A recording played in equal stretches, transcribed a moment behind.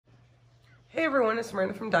Hey everyone, it's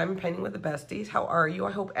Miranda from Diamond Painting with the Besties. How are you?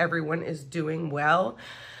 I hope everyone is doing well.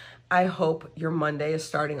 I hope your Monday is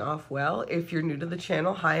starting off well. If you're new to the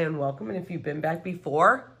channel, hi and welcome. And if you've been back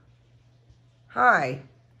before, hi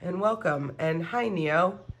and welcome. And hi,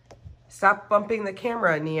 Neo. Stop bumping the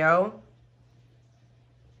camera, Neo.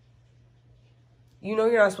 You know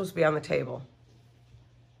you're not supposed to be on the table.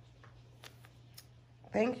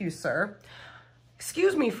 Thank you, sir.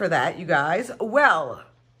 Excuse me for that, you guys. Well,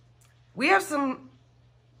 we have some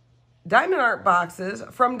diamond art boxes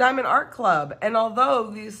from Diamond Art Club. And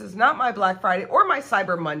although this is not my Black Friday or my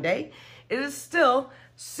Cyber Monday, it is still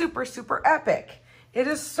super, super epic. It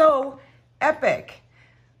is so epic.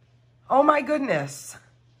 Oh my goodness.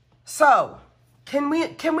 So, can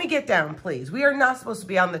we get down, please? We are not supposed to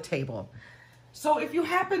be on the table. So if you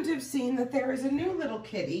happen to have seen that there is a new little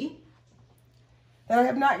kitty that I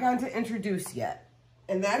have not gotten to introduce yet,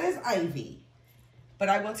 and that is Ivy. But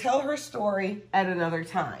I will tell her story at another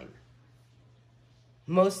time.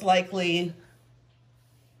 Most likely,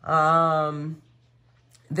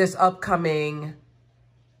 this upcoming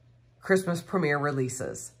Christmas premiere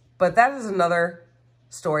releases. But that is another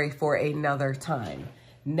story for another time.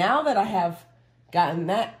 Now that I have gotten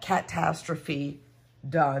that catastrophe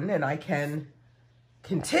done and I can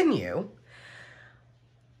continue,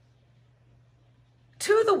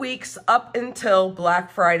 to the weeks up until Black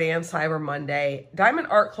Friday and Cyber Monday, Diamond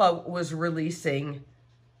Art Club was releasing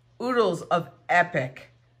oodles of epic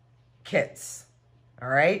kits, all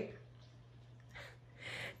right?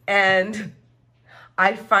 And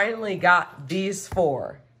I finally got these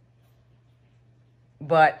four,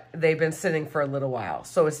 but they've been sitting for a little while.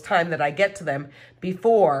 So it's time that I get to them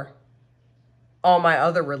before all my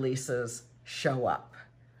other releases show up.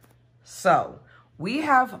 So we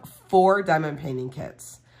have 4 diamond painting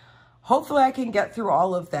kits. Hopefully I can get through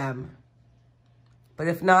all of them, but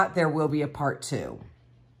if not, there will be a part 2.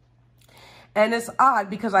 And it's odd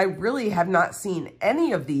because I really have not seen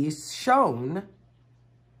any of these shown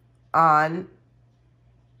on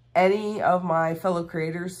any of my fellow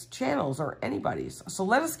creators' channels or anybody's. So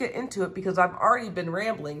let us get into it because I've already been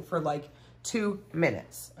rambling for like 2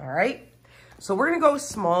 minutes, all right? So we're gonna go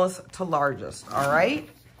smallest to largest, all right?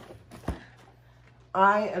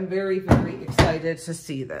 I am very, very excited to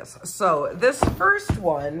see this. So this first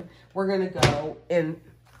one we're going to go and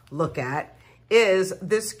look at is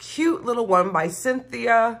this cute little one by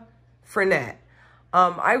Cynthia Frenette.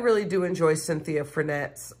 I really do enjoy Cynthia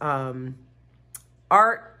Frenette's art.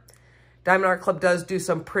 Diamond Art Club does do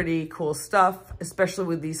some pretty cool stuff, especially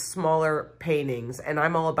with these smaller paintings. And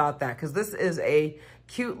I'm all about that because this is a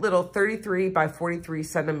cute little 33 by 43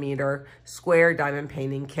 centimeter square diamond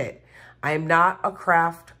painting kit. I am not a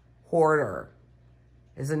craft hoarder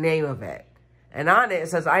is the name of it. And on it, it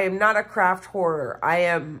says, I am not a craft hoarder. I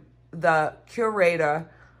am the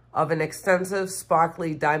curator of an extensive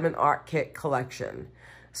sparkly diamond art kit collection.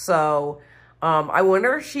 So I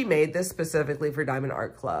wonder if she made this specifically for Diamond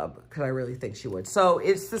Art Club, because I really think she would. So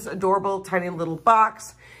it's this adorable tiny little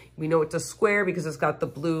box. We know it's a square because it's got the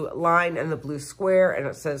blue line and the blue square, and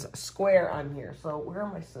it says square on here. So where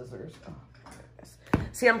are my scissors? Oh.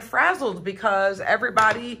 See, I'm frazzled because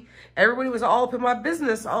everybody was all up in my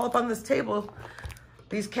business, all up on this table.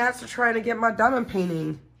 These cats are trying to get my diamond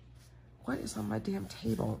painting. What is on my damn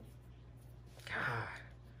table? God.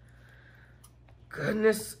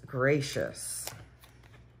 Goodness gracious.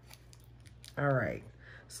 All right.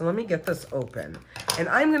 So let me get this open. And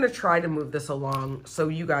I'm going to try to move this along so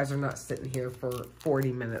you guys are not sitting here for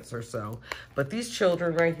 40 minutes or so. But these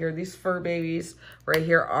children right here, these fur babies right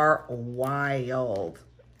here are wild.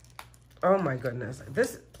 Oh my goodness.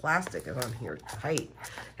 This plastic is on here tight.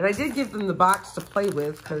 And I did give them the box to play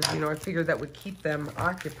with because, you know, I figured that would keep them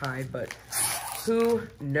occupied. But who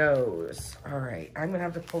knows? All right. I'm going to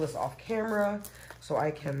have to pull this off camera so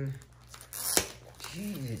I can...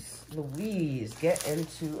 Jeez. Louise, get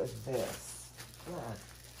into this. God,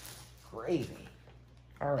 gravy.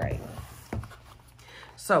 All right.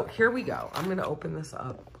 So here we go. I'm going to open this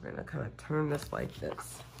up. We're going to kind of turn this like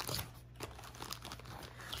this.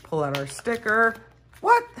 Pull out our sticker.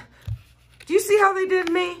 What? Do you see how they did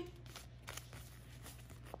me?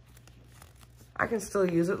 I can still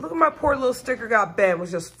use it. Look at my poor little sticker got bent. It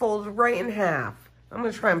was just folded right in half. I'm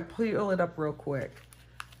going to try and peel it up real quick.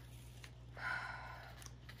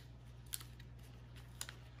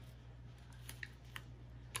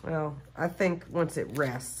 Well, I think once it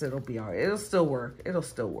rests, it'll be all right. It'll still work. It'll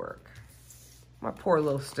still work. My poor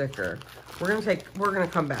little sticker. We're gonna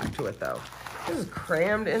come back to it though. This is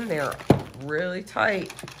crammed in there really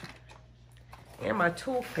tight. And my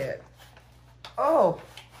toolkit. Oh.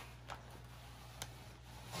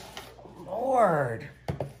 Lord.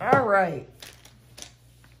 All right.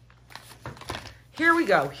 Here we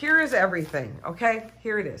go. Here is everything, okay?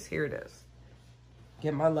 Here it is. Here it is.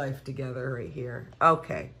 Get my life together right here.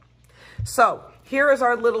 Okay. So here is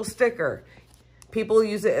our little sticker. People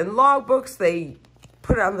use it in logbooks. They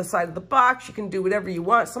put it on the side of the box. You can do whatever you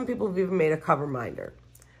want. Some people have even made a cover minder.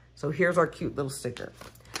 So here's our cute little sticker.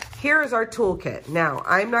 Here is our toolkit. Now,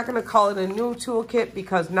 I'm not going to call it a new toolkit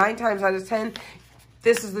because 9 times out of 10,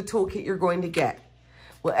 this is the toolkit you're going to get.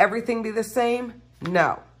 Will everything be the same?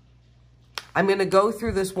 No. I'm going to go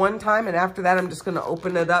through this one time, and after that, I'm just going to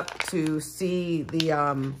open it up to see the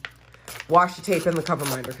washi tape and the cover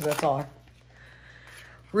minder, because that's all I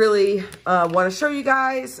really want to show you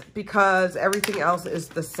guys, because everything else is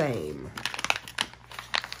the same.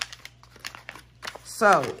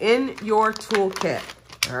 So, in your toolkit,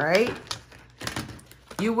 all right,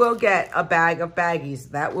 you will get a bag of baggies.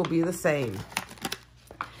 That will be the same.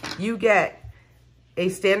 You get a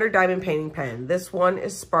standard diamond painting pen. This one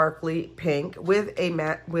is sparkly pink with a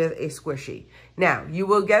matte, with a squishy. Now, you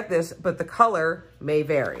will get this, but the color may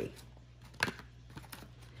vary.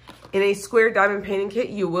 In a square diamond painting kit,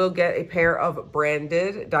 you will get a pair of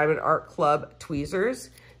branded Diamond Art Club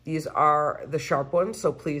tweezers. These are the sharp ones,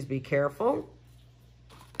 so please be careful.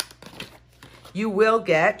 You will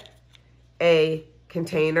get a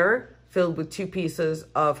container filled with 2 pieces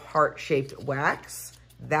of heart-shaped wax.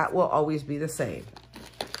 That will always be the same.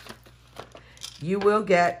 You will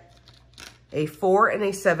get a 4 and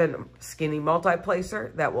a 7 skinny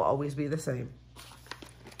multi-placer. That will always be the same.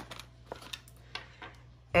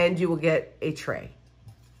 And you will get a tray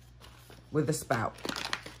with a spout.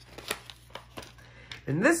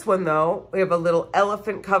 In this one, though, we have a little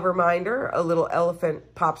elephant cover minder, a little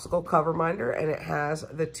elephant popsicle cover minder, and it has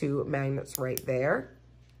the 2 magnets right there.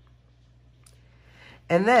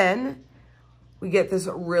 And then we get this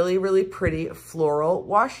really, really pretty floral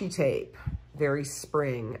washi tape. Very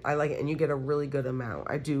spring. I like it, and you get a really good amount.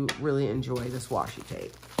 I do really enjoy this washi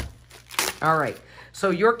tape. All right, so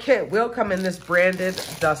your kit will come in this branded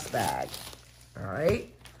dust bag. All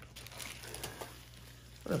right.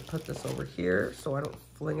 I'm gonna put this over here so I don't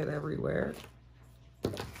fling it everywhere.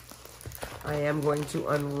 I am going to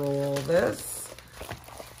unroll this.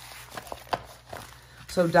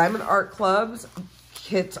 So Diamond Art Club's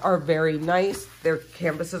kits are very nice. Their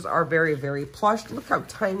canvases are very, very plush. Look how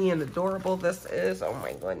tiny and adorable this is. Oh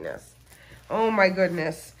my goodness. Oh my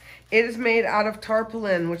goodness. It is made out of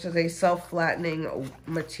tarpaulin, which is a self-flattening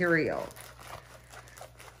material.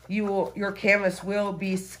 Your canvas will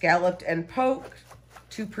be scalloped and poked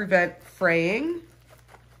to prevent fraying.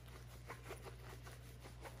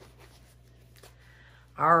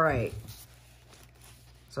 All right.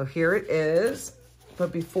 So here it is.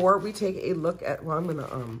 But before we take a look at, well, I'm going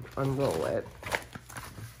to unroll it.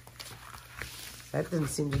 That didn't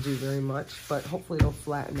seem to do very much, but hopefully it'll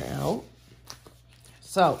flatten out.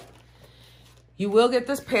 So, you will get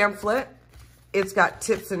this pamphlet. It's got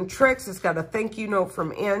tips and tricks. It's got a thank you note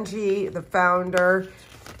from Angie, the founder.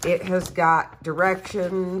 It has got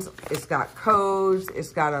directions. It's got codes. It's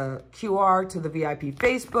got a QR to the VIP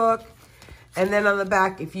Facebook. And then on the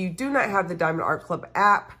back, if you do not have the Diamond Art Club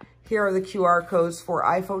app, here are the QR codes for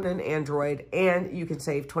iPhone and Android, and you can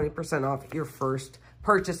save 20% off your first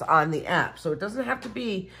purchase on the app. So it doesn't have to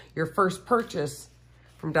be your first purchase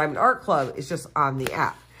from Diamond Art Club. It's just on the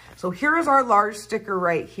app. So here is our large sticker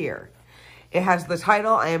right here. It has the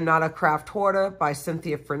title, I Am Not a Craft Hoarder by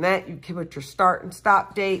Cynthia Frenette. You can put your start and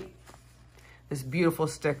stop date. This beautiful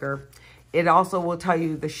sticker. It also will tell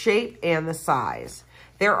you the shape and the size.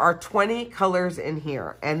 There are 20 colors in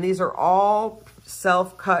here, and these are all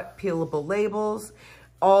self-cut peelable labels.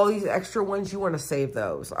 All these extra ones, you want to save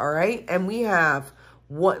those, all right? And we have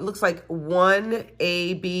what looks like 1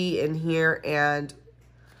 AB in here and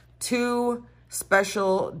 2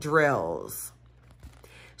 special drills.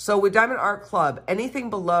 So with Diamond Art Club,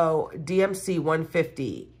 anything below DMC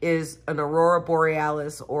 150 is an Aurora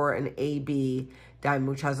Borealis or an AB diamond,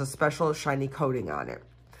 which has a special shiny coating on it.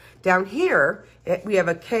 Down here, we have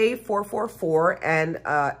a K444 and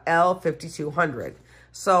a L5200.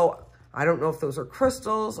 So I don't know if those are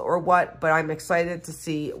crystals or what, but I'm excited to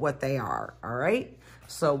see what they are, all right?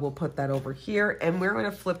 So we'll put that over here, and we're going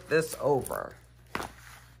to flip this over.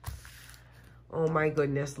 Oh my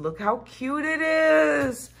goodness, look how cute it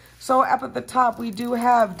is. So up at the top, we do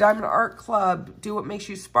have Diamond Art Club, Do What Makes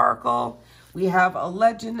You Sparkle. We have a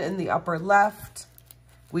legend in the upper left.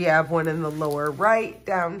 We have one in the lower right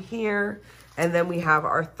down here. And then we have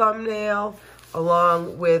our thumbnail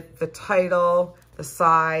along with the title, the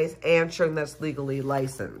size, and showing that's legally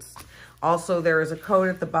licensed. Also, there is a code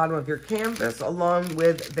at the bottom of your canvas along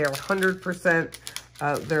with their 100%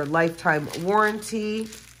 their lifetime warranty.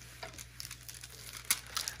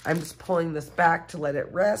 I'm just pulling this back to let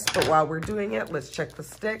it rest, but while we're doing it, let's check the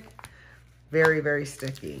stick. Very, very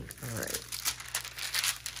sticky. All right.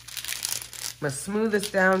 I'm going to smooth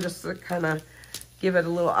this down just to kind of give it a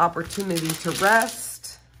little opportunity to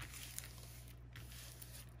rest.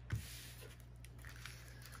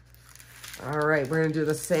 All right, we're going to do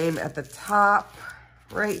the same at the top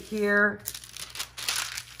right here.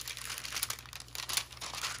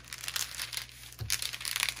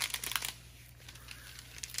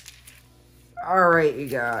 All right, you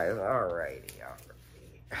guys. All right.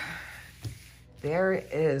 There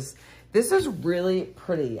it is. This is really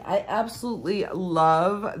pretty. I absolutely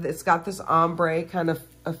love, it's got this ombre kind of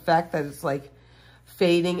effect that it's like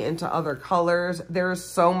fading into other colors. There's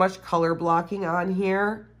so much color blocking on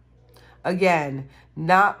here. Again,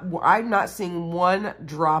 I'm not seeing one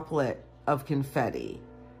droplet of confetti.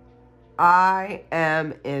 I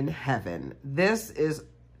am in heaven. This is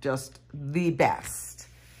just the best.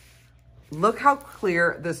 Look how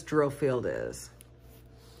clear this drill field is.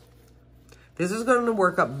 This is going to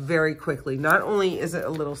work up very quickly. Not only is it a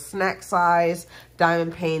little snack size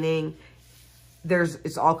diamond painting,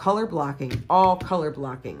 it's all color blocking, all color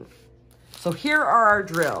blocking. So here are our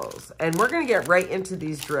drills, and we're going to get right into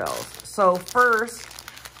these drills. So first,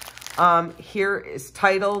 here is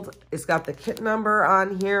titled, it's got the kit number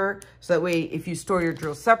on here, so that way if you store your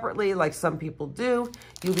drills separately, like some people do,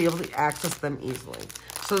 you'll be able to access them easily.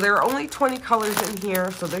 So there are only 20 colors in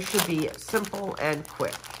here, so this should be simple and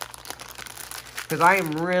quick, because I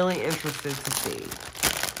am really interested to see.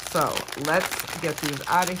 So let's get these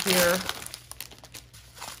out of here.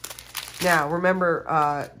 Now, remember,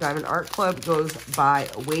 Diamond Art Club goes by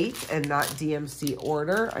weight and not DMC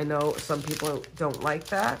order. I know some people don't like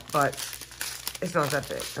that, but it's not that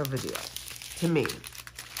big of a deal to me.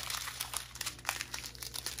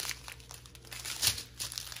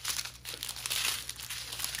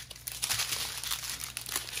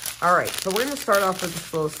 All right, so we're going to start off with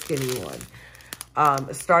this little skinny one.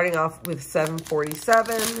 Starting off with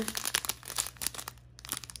 747,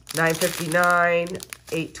 959,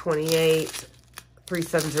 828,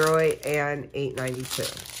 3708, and 892.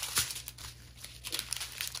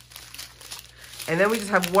 And then we just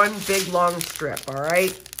have one big long strip, all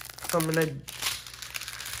right? So I'm going to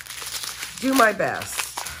do my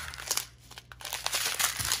best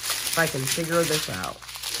if I can figure this out.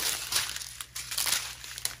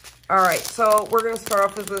 All right, so we're going to start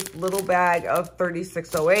off with this little bag of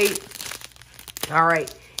 3608. All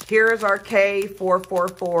right, here's our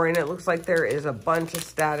K444, and it looks like there is a bunch of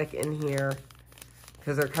static in here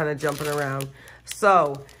because they're kind of jumping around.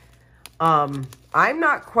 So I'm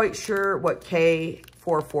not quite sure what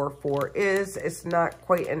K444 is. It's not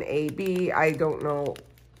quite an AB. I don't know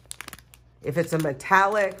if it's a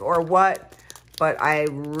metallic or what, but I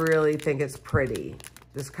really think it's pretty.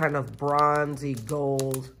 This kind of bronzy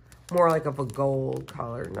gold. More like of a gold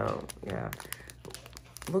color. No, yeah.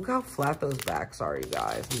 Look how flat those backs are, you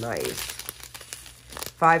guys. Nice.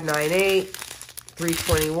 598,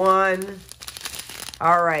 321.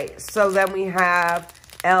 All right. So then we have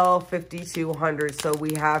L5200. So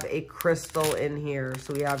we have a crystal in here.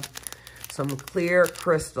 So we have some clear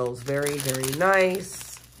crystals. Very, very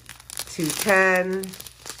nice. 210.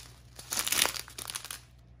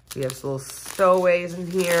 We have some little stowaways in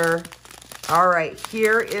here. All right,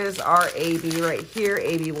 here is our AB right here,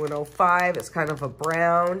 AB 105. It's kind of a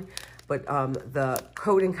brown, but the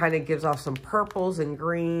coating kind of gives off some purples and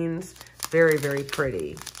greens. Very, very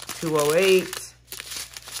pretty. 208,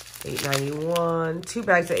 891, 2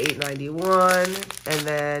 bags of 891. And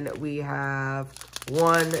then we have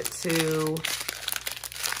 3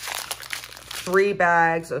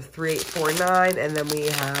 bags of 3849. And then we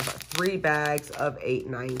have 3 bags of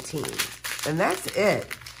 819. And that's it.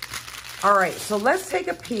 All right, so let's take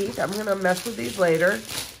a peek. I'm going to mess with these later.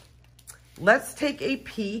 Let's take a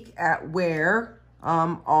peek at where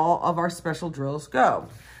all of our special drills go.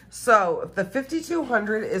 So the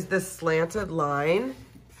 5200 is this slanted line.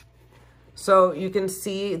 So you can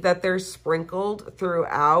see that they're sprinkled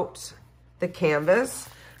throughout the canvas.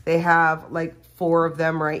 They have like 4 of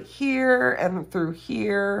them right here and through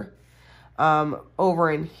here,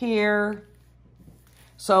 over in here.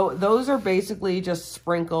 So those are basically just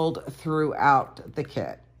sprinkled throughout the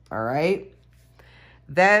kit, all right?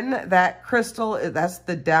 Then that crystal, that's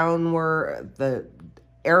the downward, the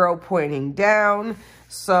arrow pointing down.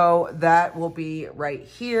 So that will be right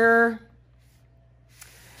here.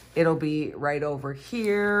 It'll be right over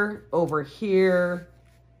here,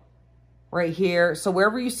 right here. So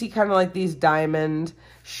wherever you see kind of like these diamond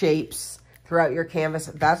shapes throughout your canvas,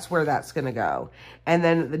 that's where that's going to go. And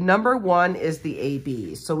then the number 1 is the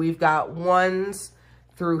AB. So we've got 1s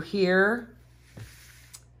through here.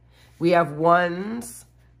 We have 1s.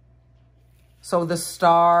 So the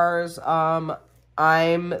stars, I'm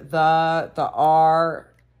the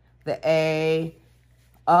R, the A,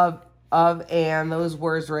 of, and those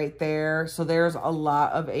words right there. So there's a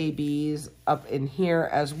lot of ABs up in here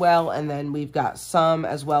as well. And then we've got some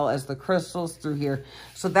as well as the crystals through here.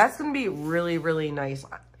 So that's going to be really, really nice.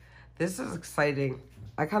 This is exciting.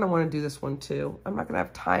 I kind of want to do this one too. I'm not going to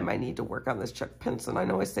have time. I need to work on this Chuck Pinson. I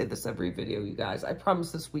know I say this every video, you guys. I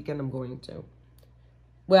promise this weekend I'm going to.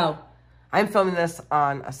 Well, I'm filming this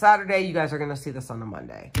on a Saturday. You guys are going to see this on a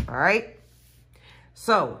Monday. All right?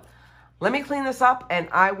 So let me clean this up and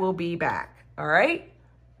I will be back. All right?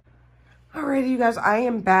 Alrighty, you guys, I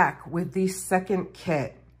am back with the second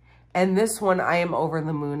kit. And this one I am over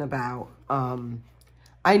the moon about.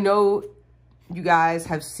 I know you guys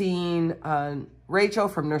have seen Rachel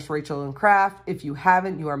from Nurse Rachel and Craft. If you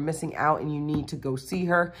haven't, you are missing out and you need to go see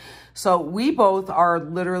her. So we both are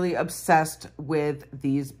literally obsessed with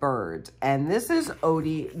these birds. And this is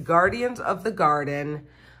Odie, Guardians of the Garden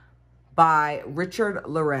by Richard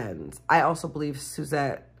Lorenz. I also believe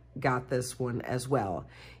Suzette got this one as well.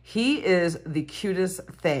 He is the cutest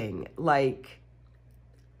thing. Like,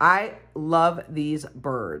 I love these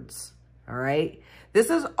birds. All right. This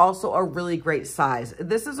is also a really great size.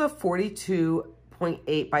 This is a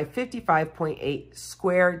 42.8 by 55.8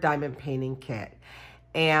 square diamond painting kit.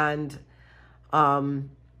 And I'm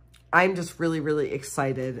just really, really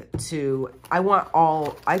excited to,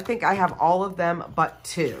 I think I have all of them but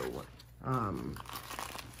 2.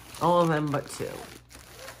 All of them but 2.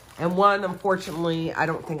 And one, unfortunately, I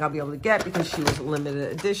don't think I'll be able to get because she was a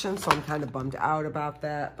limited edition. So I'm kind of bummed out about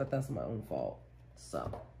that, but that's my own fault.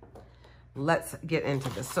 So let's get into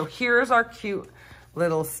this. So here's our cute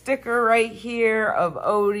little sticker right here of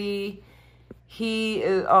Odie. He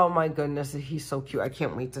is, oh my goodness, he's so cute. I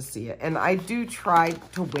can't wait to see it. And I do try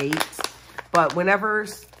to wait, but whenever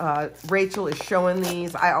Rachel is showing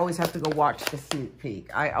these, I always have to go watch the sneak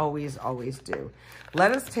peek. I always do.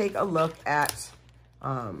 Let us take a look at,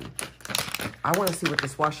 I want to see what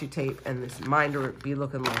this washi tape and this binder would be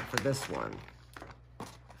looking like for this one.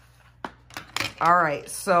 All right,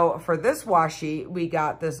 so for this washi, we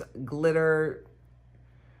got this glitter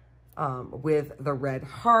with the red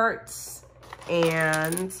hearts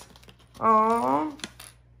and, oh,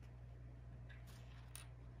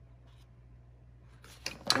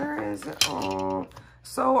 where is it? Oh,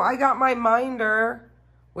 so I got my binder,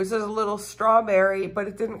 which is a little strawberry, but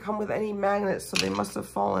it didn't come with any magnets, so they must have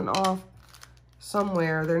fallen off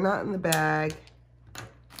somewhere. They're not in the bag.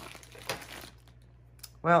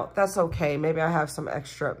 Well, that's okay. Maybe I have some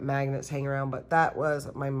extra magnets hanging around, but that was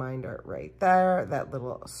my binder right there, that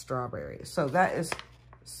little strawberry. So that is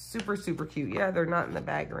super, super cute. Yeah, they're not in the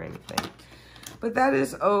bag or anything, but that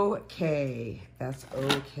is okay. That's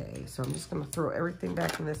okay. So I'm just going to throw everything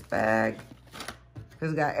back in this bag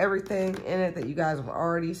because it's got everything in it that you guys have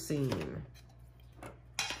already seen.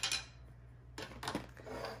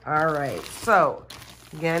 All right. So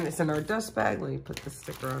again, it's in our dust bag. Let me put the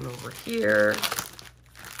sticker on over here.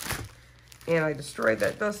 And I destroyed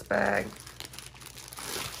that dust bag.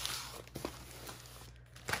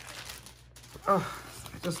 Oh,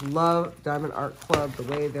 I just love Diamond Art Club, the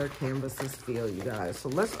way their canvases feel, you guys. So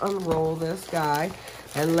let's unroll this guy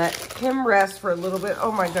and let him rest for a little bit.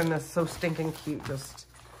 Oh my goodness, so stinking cute.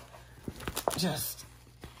 Just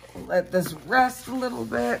let this rest a little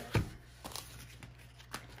bit.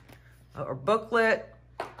 Our booklet.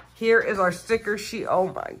 Here is our sticker sheet. Oh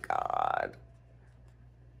my God.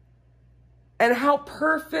 And how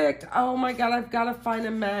perfect. Oh my God, I've got to find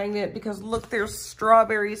a magnet because look, there's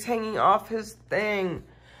strawberries hanging off his thing,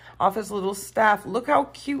 off his little staff. Look how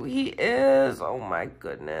cute he is. Oh my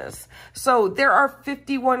goodness. So there are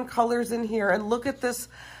 51 colors in here, and look at this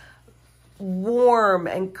warm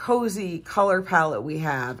and cozy color palette we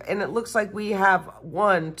have. And it looks like we have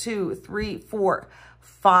 1, 2, 3, 4,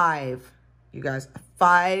 5, you guys,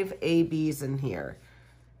 5 ABs in here.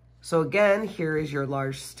 So again, here is your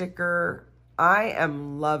large sticker. I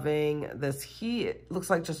am loving this. He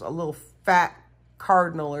looks like just a little fat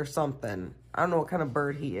cardinal or something. I don't know what kind of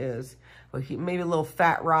bird he is, but maybe a little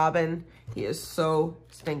fat robin. He is so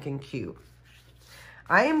stinking cute.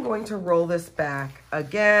 I am going to roll this back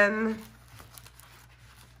again.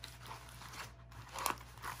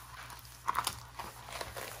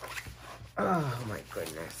 Oh my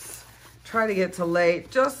goodness. Try to get to lay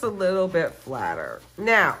just a little bit flatter.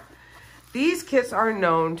 Now, These kits are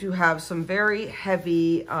known to have some very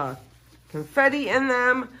heavy confetti in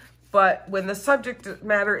them, but when the subject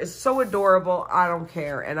matter is so adorable, I don't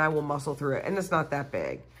care, and I will muscle through it, and it's not that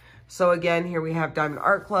big. So again, here we have Diamond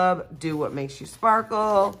Art Club, Do What Makes You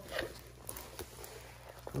Sparkle.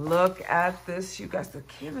 Look at this, you guys. The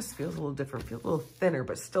canvas feels a little different, feels a little thinner,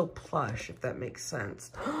 but still plush, if that makes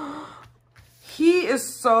sense. He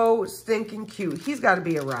is so stinking cute. He's got to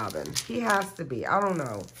be a robin. He has to be. I don't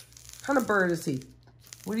know. What kind of bird is he?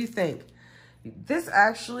 What do you think? This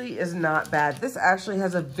actually is not bad. This actually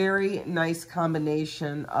has a very nice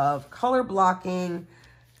combination of color blocking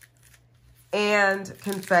and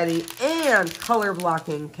confetti and color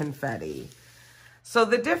blocking confetti. So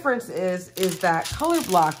the difference is that color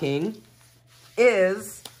blocking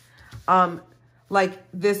is like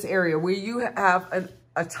this area where you have a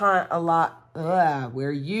lot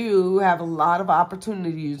of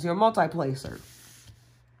opportunity to use your multi-placer.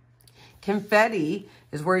 Confetti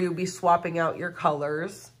is where you'll be swapping out your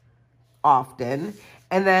colors often.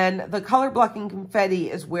 And then the color blocking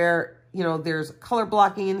confetti is where, you know, there's color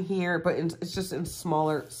blocking in here, but it's just in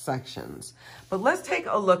smaller sections. But let's take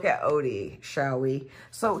a look at Odie, shall we?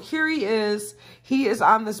 So here he is. He is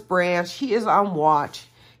on this branch. He is on watch.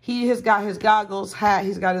 He has got his goggles, hat.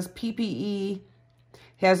 He's got his PPE.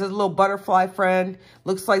 He has his little butterfly friend.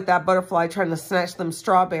 Looks like that butterfly trying to snatch them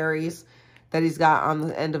strawberries that he's got on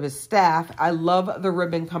the end of his staff. I love the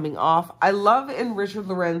ribbon coming off. I love in Richard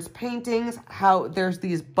Loren's paintings how there's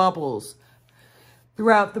these bubbles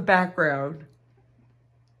throughout the background.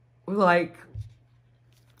 Like,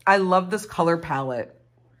 I love this color palette.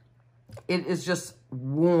 It is just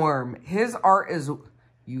warm. His art is,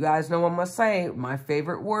 you guys know what I must say, my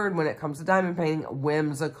favorite word when it comes to diamond painting,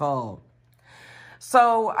 whimsical.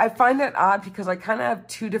 So I find it odd because I kind of have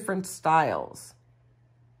two different styles.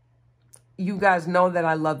 You guys know that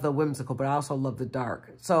I love the whimsical, but I also love the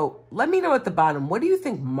dark. So let me know at the bottom, what do you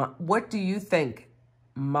think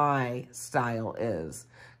my style is?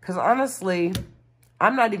 Because honestly,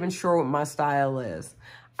 I'm not even sure what my style is.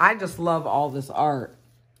 I just love all this art.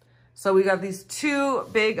 So we got these two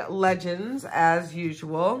big legends as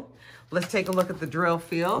usual. Let's take a look at the drill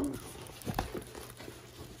field.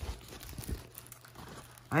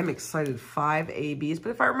 I'm excited, 5 ABs, but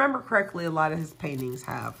if I remember correctly, a lot of his paintings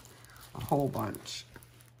have a whole bunch.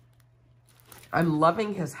 I'm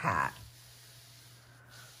loving his hat.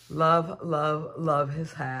 Love, love, love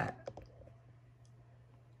his hat.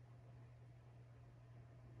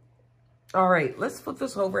 All right, let's flip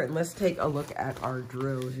this over and let's take a look at our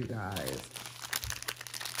drills, you guys.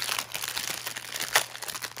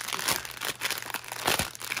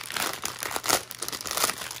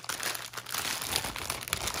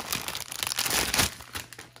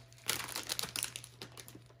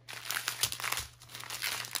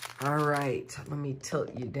 All right, let me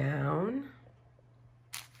tilt you down.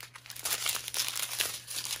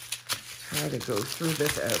 Try to go through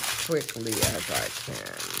this as quickly as I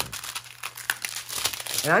can.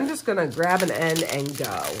 And I'm just gonna grab an end and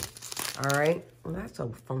go. All right, well, that's a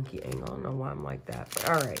funky angle. I don't know why I'm like that, but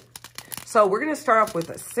all right. So we're gonna start off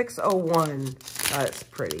with a 601. That's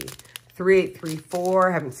pretty.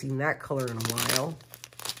 3834, haven't seen that color in a while.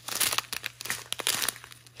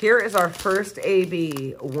 Here is our first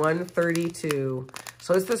AB, 132.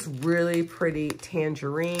 So it's this really pretty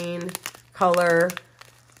tangerine color.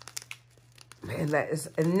 And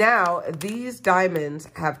now these diamonds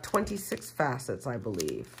have 26 facets, I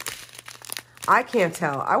believe. I can't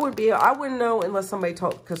tell. I wouldn't know unless somebody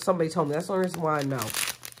told, because somebody told me. That's the only reason why I know.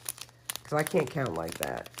 Because I can't count like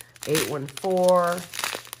that. 814.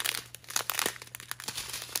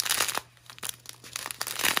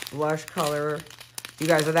 Blush color. You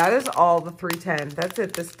guys, that is all the 310. That's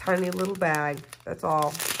it, this tiny little bag. That's all.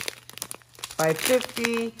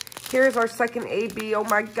 550. Here's our second AB. Oh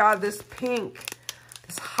my God, this pink.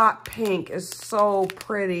 This hot pink is so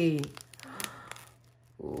pretty.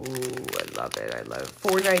 Ooh, I love it. I love it.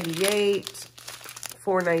 498.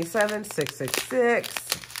 497. 666.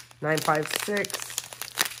 956.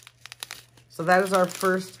 So that is our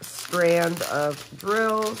first strand of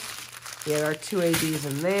drills. We had our 2 ABs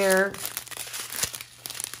in there.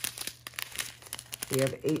 We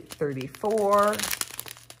have 834.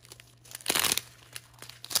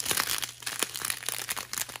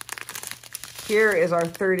 Here is our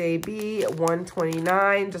third AB,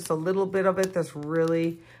 129. Just a little bit of it. That's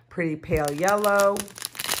really pretty pale yellow.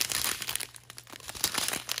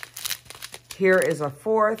 Here is a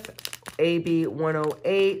fourth, AB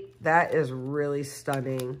 108. That is really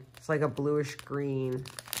stunning. It's like a bluish green.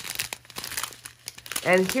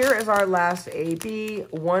 And here is our last AB,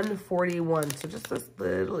 141. So just this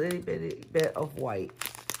little itty bitty bit of white.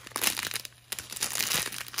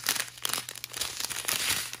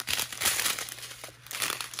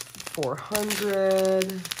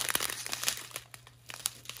 $400.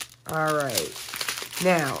 All right.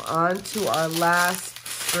 Now, on to our last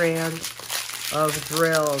strand of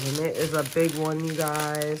drills. And it is a big one, you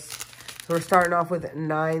guys. So we're starting off with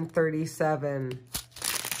 937.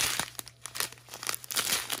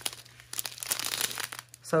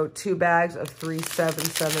 So 2 bags of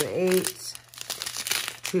 3778.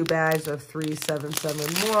 2 bags of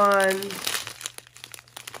 3771.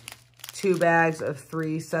 2 bags of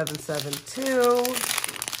 3772.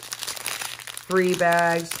 3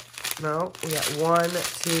 bags. No, we got 1,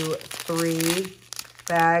 2, 3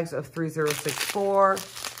 bags of 3064,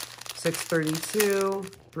 632,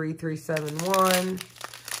 3371,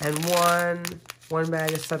 and one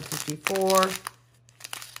bag of 754,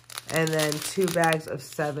 and then 2 bags of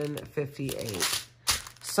 758.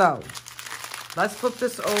 So let's flip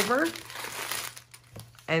this over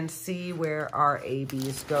and see where our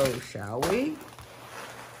ABs go, shall we?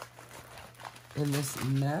 In this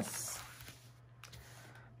mess.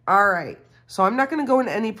 All right, so I'm not going to go in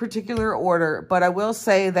any particular order, but I will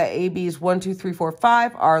say that ABs 1, 2, 3, 4,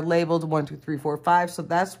 5 are labeled 1, 2, 3, 4, 5, so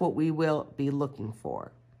that's what we will be looking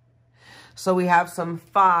for. So we have some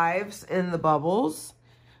 5s in the bubbles.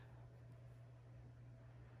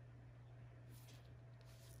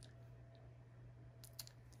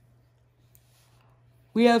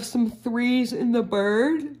 We have some 3s in the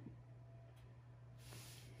bird.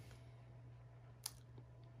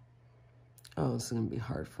 Oh, this is going to be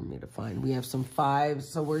hard for me to find. We have some 5s.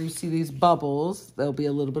 So where you see these bubbles, there'll be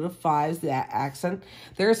a little bit of 5s, that accent.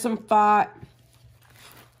 There's some 5.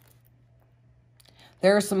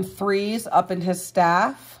 There are some 3s up in his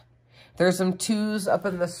staff. There's some 2s up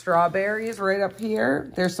in the strawberries right up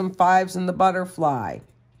here. There's some 5s in the butterfly.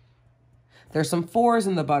 There's some 4s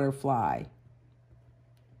in the butterfly.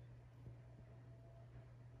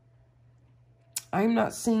 I'm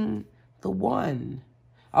not seeing the 1.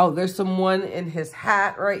 Oh, there's some 1 in his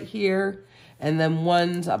hat right here. And then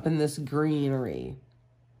 1's up in this greenery.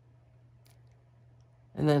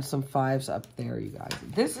 And then some 5s up there, you guys.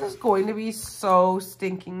 This is going to be so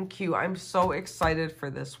stinking cute. I'm so excited for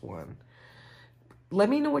this one. Let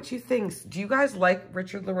me know what you think. Do you guys like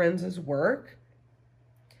Richard Lorenz's work?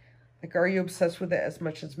 Like, are you obsessed with it as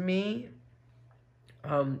much as me?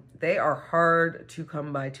 They are hard to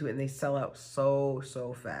come by too, and they sell out so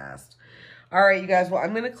fast. All right, you guys, well,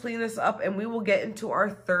 I'm going to clean this up, and we will get into our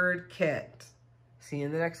 3rd kit. See you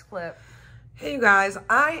in the next clip. Hey, you guys,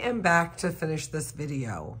 I am back to finish this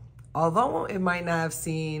video. Although it might not have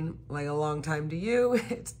seemed like a long time to you,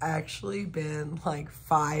 it's actually been like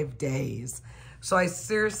 5 days. So I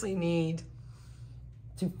seriously need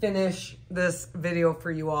to finish this video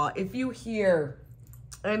for you all. If you hear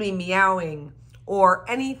any meowing or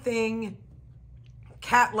anything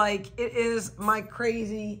cat-like, it is my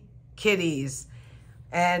crazy kitties,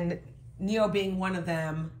 and Neo being one of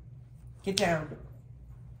them. Get down.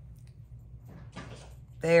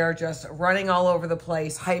 They are just running all over the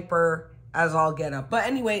place, hyper as all get up. But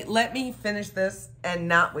anyway, let me finish this and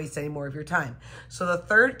not waste any more of your time. So the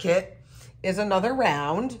 3rd kit is another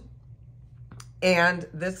round, and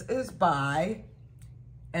this is by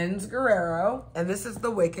Enz Guerrero, and this is the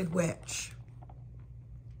Wicked Witch.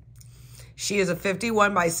 She is a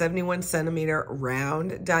 51 by 71 centimeter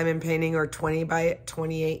round diamond painting, or 20 by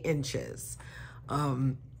 28 inches.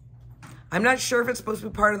 I'm not sure if it's supposed to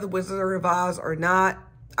be part of the Wizard of Oz or not.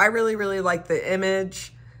 I really like the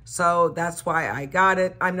image, so that's why I got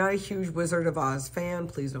it. I'm not a huge Wizard of Oz fan.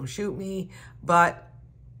 Please don't shoot me, but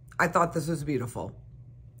I thought this was beautiful.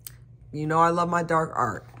 You know I love my dark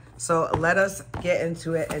art. So let us get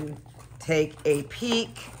into it and take a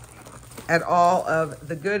peek at all of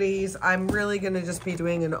the goodies. I'm really going to just be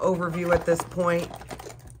doing an overview at this point,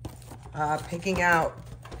 picking out,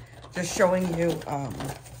 just showing you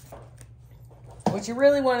what you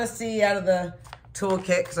really want to see out of the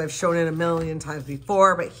toolkit, because I've shown it a million times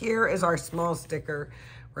before. But here is our small sticker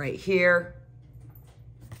right here,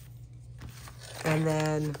 and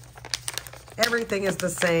then everything is the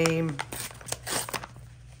same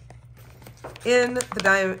in the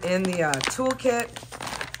toolkit.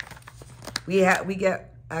 We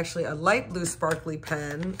get actually a light blue sparkly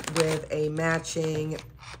pen with a matching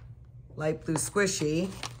light blue squishy.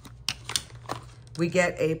 We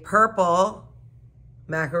get a purple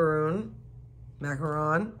macaron,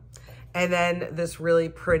 and then this really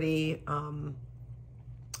pretty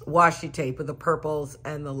washi tape with the purples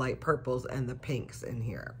and the light purples and the pinks in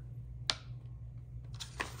here.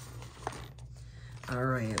 All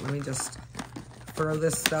right, let me just throw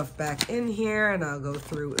this stuff back in here and I'll go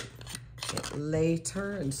through it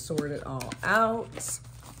later and sort it all out.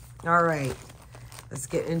 All right, let's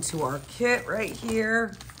get into our kit right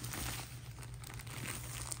here.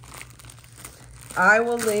 I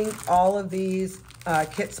will link all of these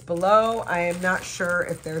kits below. I am not sure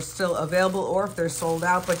if they're still available or if they're sold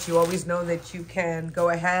out, but you always know that you can go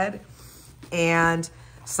ahead and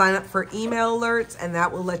sign up for email alerts, and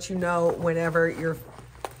that will let you know whenever your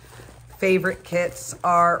favorite kits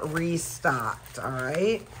are restocked, all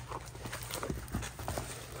right?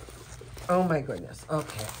 Oh my goodness,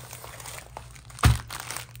 okay.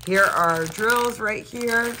 Here are drills right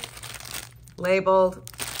here, labeled.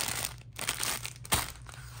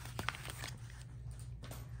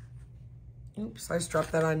 Oops, I just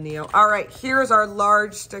dropped that on Neo. All right, here's our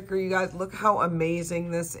large sticker, you guys. Look how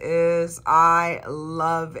amazing this is. I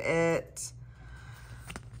love it.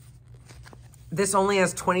 This only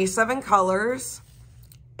has 27 colors,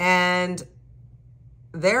 and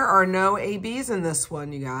there are no ABs in this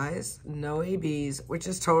one, you guys. No ABs, which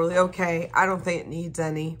is totally okay. I don't think it needs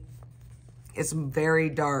any. It's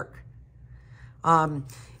very dark.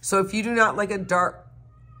 So if you do not like a darker,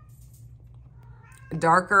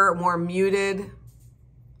 more muted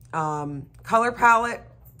color palette,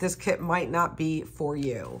 this kit might not be for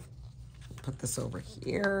you. Put this over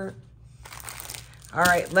here. All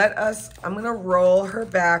right, I'm gonna roll her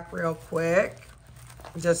back real quick,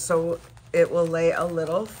 just so it will lay a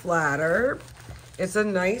little flatter. It's a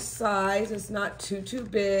nice size, it's not too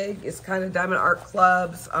big. It's kind of Diamond Art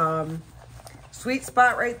Club's sweet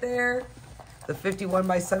spot right there. The 51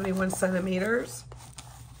 by 71 centimeters.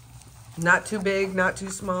 Not too big, not too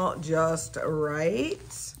small, just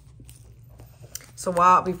right.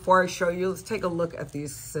 So before I show you, let's take a look at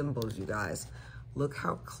these symbols, you guys. Look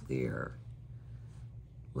how clear.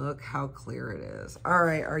 Look how clear it is. All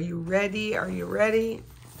right, are you ready? Are you ready?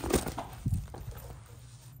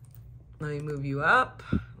 Let me move you up.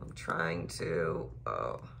 I'm trying to,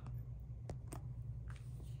 oh.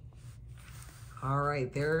 All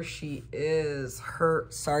right, there she is.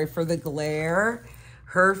 Sorry for the glare.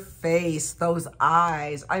 Her face, those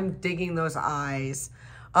eyes, I'm digging those eyes.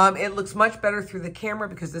 It looks much better through the camera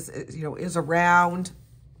because this is, is around.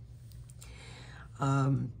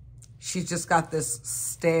 She's just got this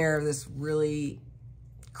stare, this really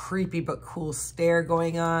creepy but cool stare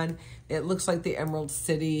going on. It looks like the Emerald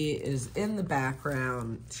City is in the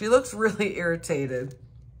background. She looks really irritated.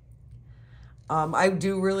 I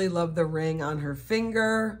do really love the ring on her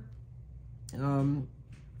finger.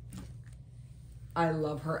 I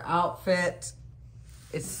love her outfit.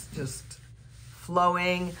 It's just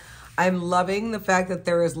flowing. I'm loving the fact that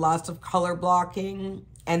there is lots of color blocking,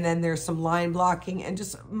 and then there's some line blocking and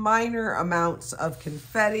just minor amounts of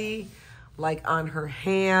confetti, like on her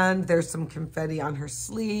hand. There's some confetti on her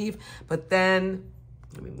sleeve, but then,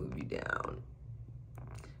 let me move you down.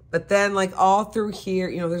 But then like all through here,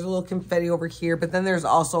 there's a little confetti over here, but then there's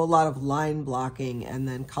also a lot of line blocking and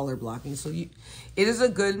then color blocking. So it is a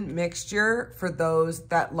good mixture for those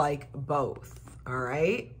that like both, all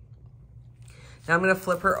right? Now I'm gonna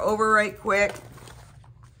flip her over right quick.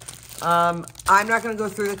 I'm not gonna go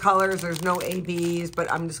through the colors, there's no ABs,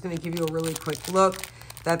 but I'm just gonna give you a really quick look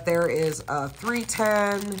that there is a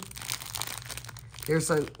 310.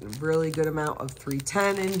 There's a really good amount of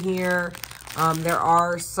 310 in here. There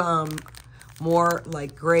are some more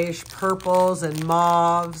like grayish purples and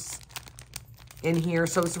mauves in here.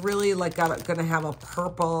 So it's really like gonna have a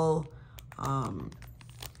purple,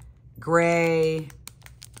 gray.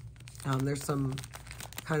 There's some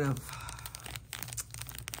kind of,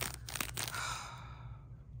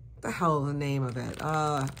 what the hell is the name of it?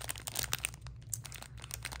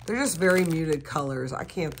 They're just very muted colors. I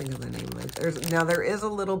can't think of the name of it. Now there is a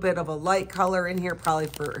little bit of a light color in here, probably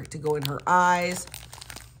to go in her eyes.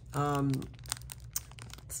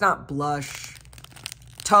 It's not blush.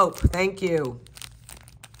 Taupe, thank you.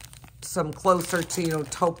 Some closer to,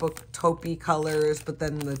 taupey colors, but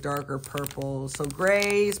then the darker purple. So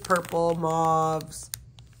grays, purple, mauves.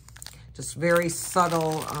 Just very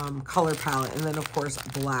subtle color palette. And then, of course,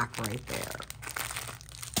 black right there.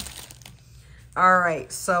 All right,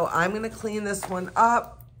 so I'm going to clean this one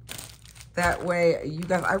up. That way, you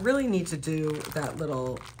guys, I really need to do that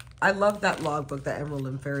little, I love that logbook that Emerald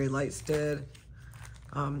and Fairy Lights did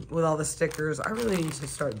with all the stickers. I really need to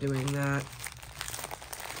start doing that.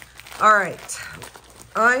 All right,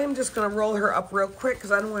 I am just going to roll her up real quick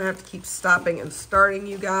because I don't want to have to keep stopping and starting,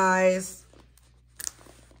 you guys.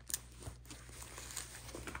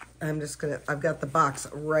 I've got the box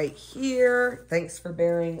right here. Thanks for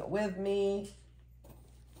bearing with me.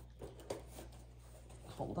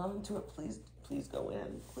 hold on to it. Please, please go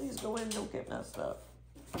in. Please go in. Don't get messed up.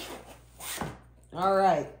 All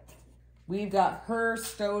right. We've got her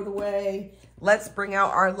stowed away. Let's bring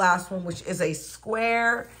out our last one, which is a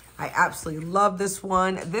square. I absolutely love this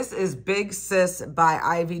one. This is Big Sis by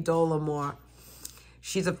Ivy Dolomore.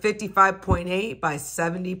 She's a 55.8 by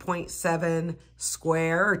 70.7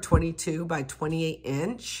 square, or 22 by 28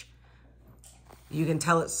 inch. You can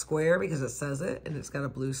tell it's square because it says it, and it's got a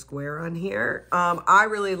blue square on here. I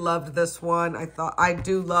really loved this one. I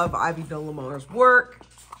do love Ivy Dolomore's work.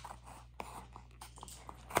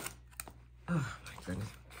 Oh my goodness.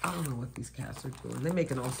 I don't know what these cats are doing. They're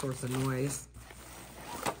making all sorts of noise.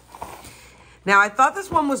 Now, I thought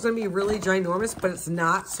this one was going to be really ginormous, but it's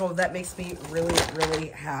not. So that makes me really, really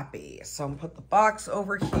happy. So I'm going to put the box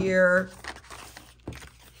over here.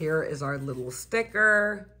 Here is our little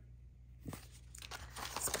sticker.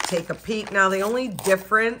 Let's take a peek. Now, the only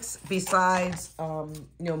difference besides,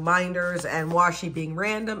 minders and washi being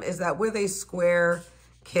random is that with a square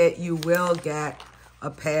kit, you will get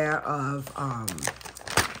a pair of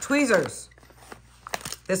tweezers.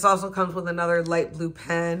 This also comes with another light blue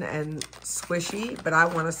pen and squishy, but I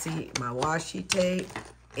want to see my washi tape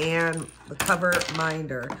and the cover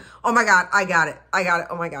minder. Oh my God, I got it. I got it.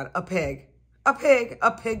 Oh my God, a pig. A pig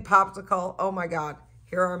popsicle. Oh my God.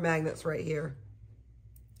 Here are our magnets right here.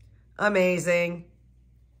 Amazing.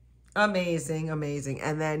 Amazing, amazing.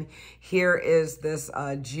 And then here is this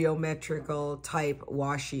geometrical type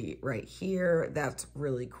washi right here. That's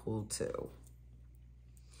really cool too.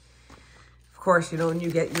 Of course, when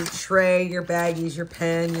you get your tray, your baggies, your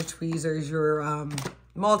pen, your tweezers, your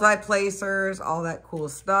multi-placers, all that cool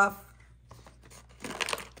stuff.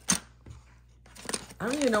 I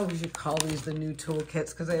don't even know if we should call these the new tool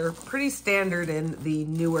kits because they are pretty standard in the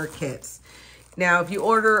newer kits. Now, if you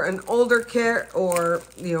order an older kit or,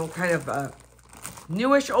 kind of a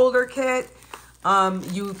newish older kit,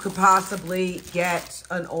 you could possibly get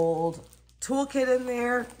an old toolkit in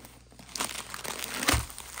there.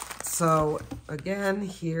 So, again,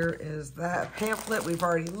 here is that pamphlet we've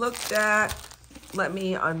already looked at. Let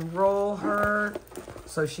me unroll her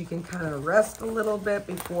so she can kind of rest a little bit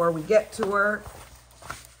before we get to her.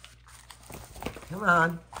 Come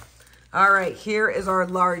on. All right, here is our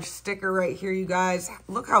large sticker right here, you guys.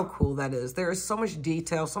 Look how cool that is. There is so much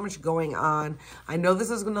detail, so much going on. I know this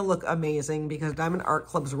is going to look amazing because Diamond Art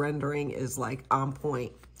Club's rendering is like on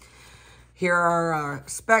point. Here are our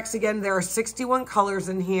specs again. There are 61 colors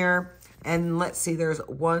in here. And let's see, there's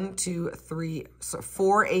 1, 2, 3, so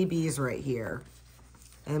 4 ABs right here.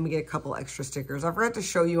 And then we get a couple extra stickers. I forgot to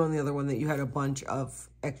show you on the other one that you had a bunch of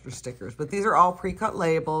extra stickers. But these are all pre-cut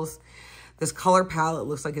labels. This color palette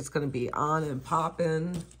looks like it's going to be on and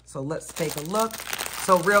popping. So let's take a look.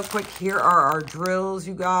 So real quick, here are our drills,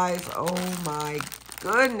 you guys. Oh my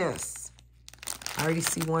goodness. I already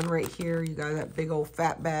see one right here. You got that big old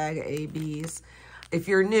fat bag of ABs. If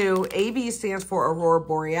you're new, AB stands for Aurora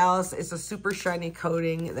Borealis. It's a super shiny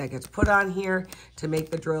coating that gets put on here to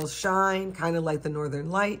make the drills shine, kind of like the Northern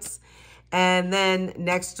Lights. And then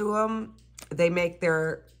next to them, they make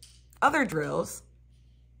their other drills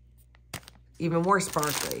even more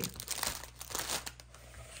sparkly.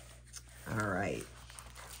 All right,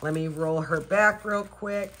 let me roll her back real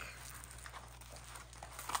quick.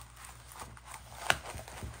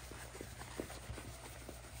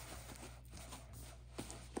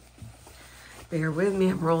 Bear with me,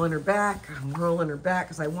 I'm rolling her back. I'm rolling her back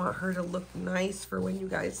because I want her to look nice for when you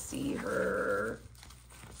guys see her.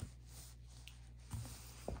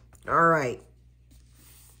 All right.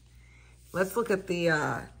 Let's look at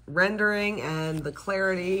the rendering and the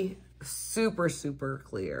clarity. Super, super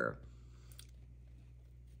clear.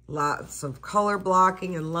 Lots of color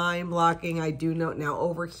blocking and line blocking. I do note now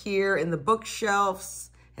over here in the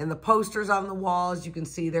bookshelves and the posters on the walls, you can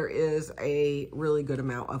see there is a really good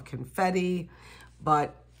amount of confetti,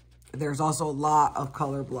 but there's also a lot of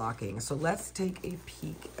color blocking. So let's take a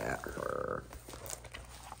peek at her.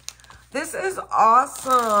 This is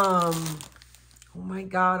awesome. Oh my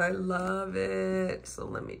God, I love it. So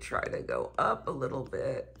let me try to go up a little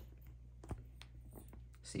bit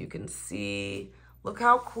so you can see. Look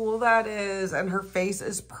how cool that is. And her face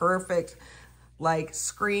is perfect. Like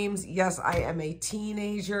screams, yes, I am a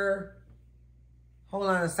teenager. Hold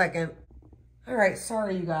on a second. All right,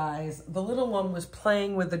 sorry you guys. The little one was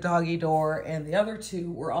playing with the doggy door and the other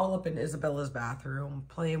two were all up in Isabella's bathroom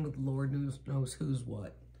playing with Lord knows who's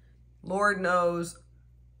what. Lord knows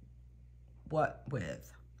what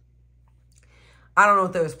with. I don't know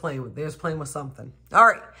what they was playing with. They was playing with something. All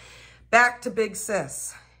right, back to Big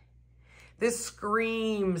Sis. This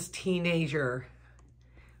screams teenager.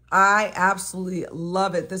 I absolutely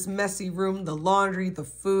love it. This messy room, the laundry, the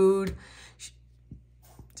food.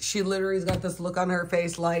 She literally has got this look on her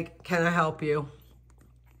face like, can I help you?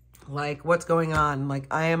 Like, what's going on? Like,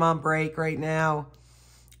 I am on break right now.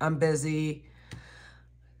 I'm busy.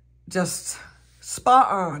 Just spot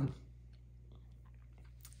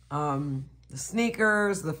on. The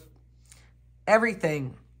sneakers,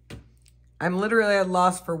 everything. I'm literally at a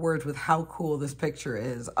loss for words with how cool this picture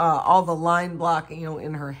is. All the line blocking, you know,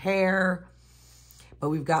 in her hair. But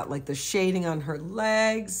we've got like the shading on her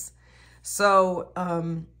legs. So,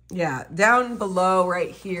 yeah, down below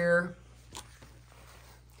right here,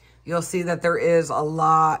 you'll see that there is a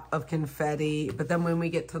lot of confetti. But then when we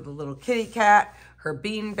get to the little kitty cat, her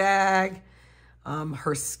bean bag,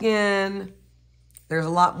 her skin, there's a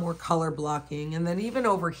lot more color blocking. And then even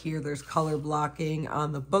over here, there's color blocking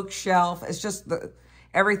on the bookshelf. It's just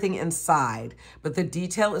everything inside. But the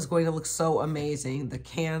detail is going to look so amazing. The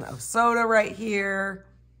can of soda right here.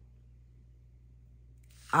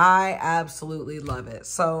 I absolutely love it.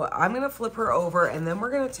 So I'm going to flip her over and then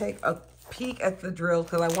we're going to take a peek at the drill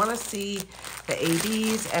because I want to see the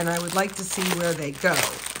ABs and I would like to see where they go.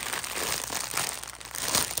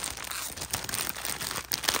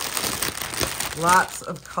 Lots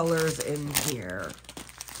of colors in here.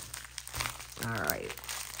 All right.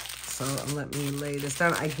 So let me lay this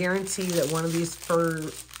down. I guarantee that one of these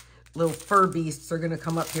little fur beasts are going to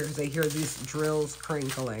come up here because they hear these drills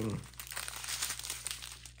crinkling.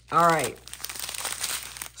 All right.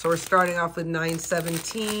 So we're starting off with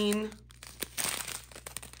 917.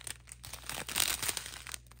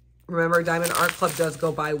 Remember, Diamond Art Club does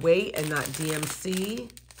go by weight and not DMC.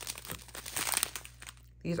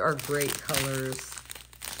 These are great colors.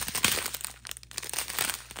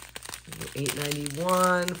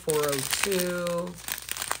 891, 402,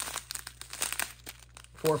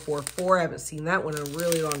 444. I haven't seen that one in a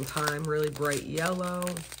really long time. Really bright yellow.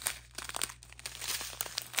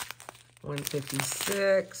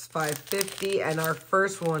 156, 550, and our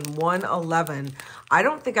first one, 111. I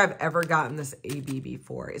don't think I've ever gotten this AB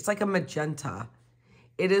before. It's like a magenta.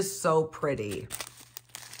 It is so pretty.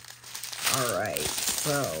 All right,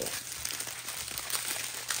 so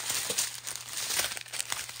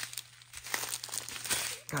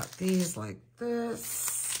got these like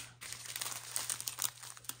this.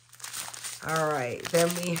 All right, then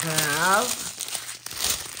we have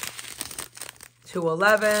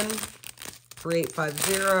 211,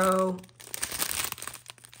 3850,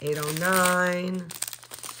 809,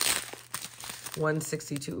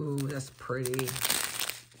 162. Ooh, that's pretty.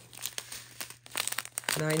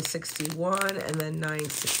 961 and then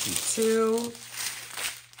 962.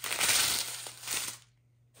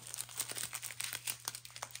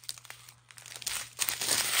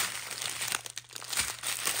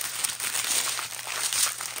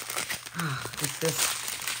 What's this?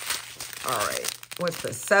 All right. What's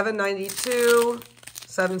this? 792,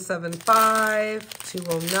 775,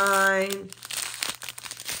 209,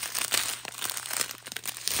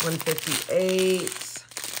 158.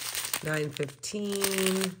 915,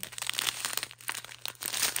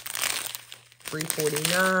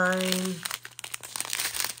 349.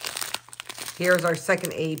 Here's our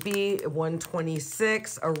second AB,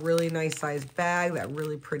 126, a really nice size bag, that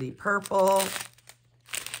really pretty purple.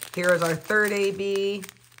 Here's our third AB,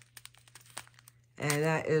 and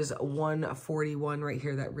that is 141 right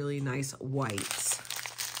here, that really nice white.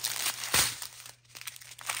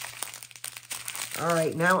 All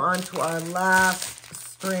right, now on to our last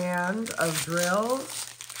strand of drills.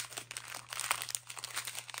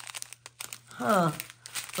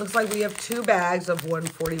 Looks like we have 2 bags of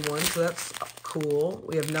 141, so that's cool.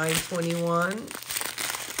 We have 921,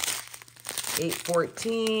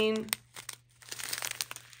 814,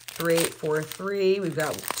 3843. We've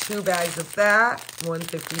got 2 bags of that.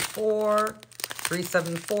 154,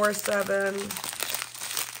 3747,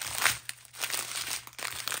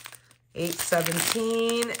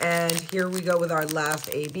 817, and here we go with our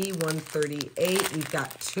last AB, 138. We've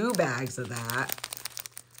got 2 bags of that.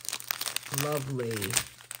 Lovely.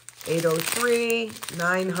 803,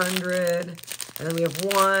 900, and then we have 3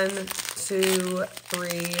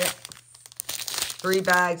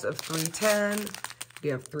 bags of 310. We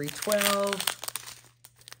have 312,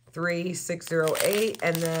 3608,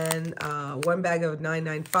 and then 1 bag of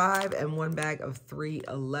 995 and 1 bag of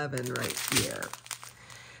 311 right here.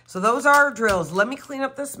 So those are our drills. Let me clean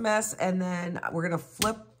up this mess, and then we're going to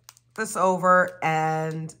flip this over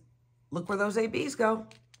and look where those ABs go.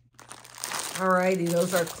 Alrighty,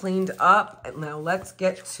 those are cleaned up. And now let's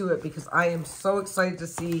get to it because I am so excited to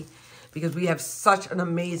see, because we have such an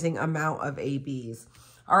amazing amount of ABs.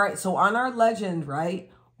 All right, so on our legend,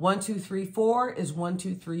 right, 1, 2, 3, 4 is 1,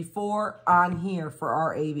 2, 3, 4 on here for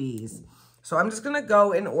our ABs. So I'm just going to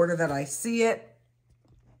go in order that I see it.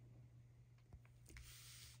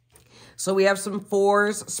 So we have some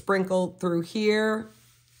 4s sprinkled through here.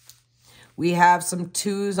 We have some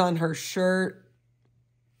 2s on her shirt.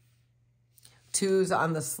 2s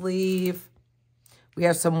on the sleeve. We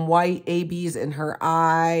have some white ABs in her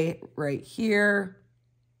eye right here.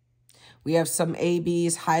 We have some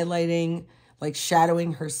ABs highlighting, like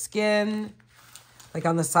shadowing her skin, like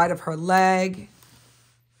on the side of her leg.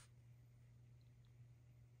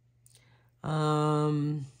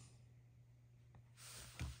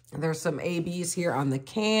 There's some ABs here on the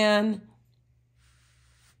can.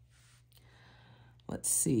 Let's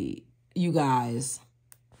see, you guys.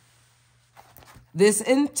 This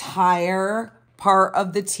entire part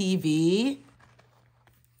of the TV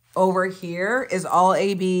over here is all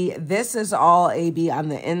AB. This is all AB on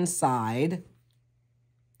the inside.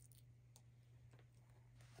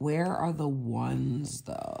 Where are the ones,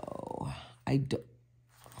 though? I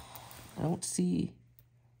don't see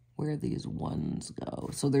where these ones go.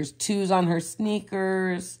 So there's 2s on her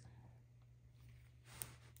sneakers.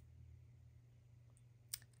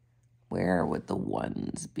 Where would the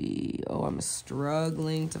ones be? Oh, I'm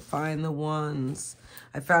struggling to find the ones.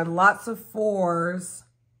 I found lots of 4s.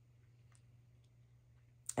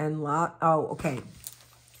 And oh, okay.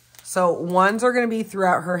 So ones are going to be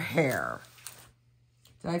throughout her hair.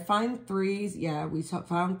 Did I find 3s? Yeah, we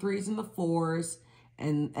found 3s and the 4s.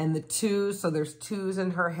 And the 2s, so there's 2s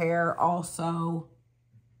in her hair also.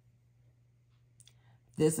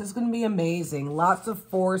 This is going to be amazing. Lots of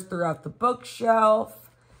 4s throughout the bookshelf.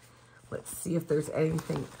 Let's see if there's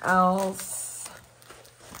anything else.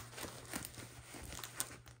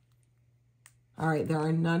 All right, there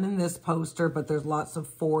are none in this poster, but there's lots of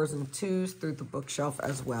 4s and 2s through the bookshelf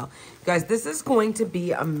as well. Guys, this is going to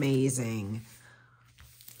be amazing.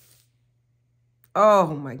 Oh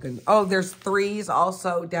my goodness. Oh, there's 3s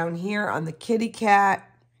also down here on the kitty cat.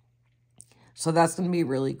 So that's going to be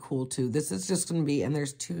really cool too. This is just going to be, and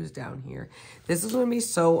there's 2s down here. This is going to be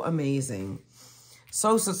so amazing.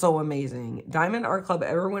 So amazing. Diamond Art Club,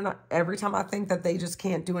 every time I think that they just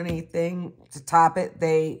can't do anything to top it,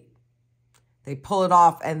 they pull it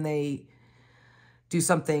off and they do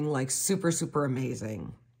something like super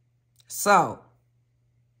amazing. So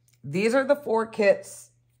these are the 4 kits.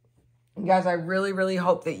 Guys, I really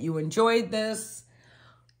hope that you enjoyed this.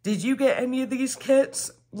 Did you get any of these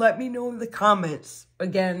kits? Let me know in the comments.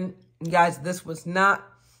 Again, guys, this was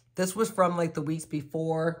from like the weeks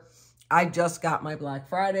before. I just got my Black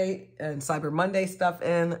Friday and Cyber Monday stuff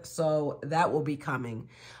in, so that will be coming.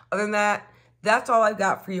 Other than that, that's all I've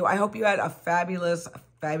got for you. I hope you had a fabulous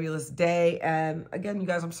day. And again, you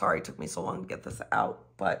guys, I'm sorry it took me so long to get this out,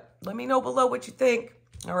 but let me know below what you think.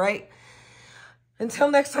 All right.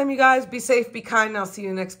 Until next time, you guys, be safe, be kind, and I'll see you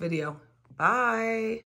in the next video. Bye.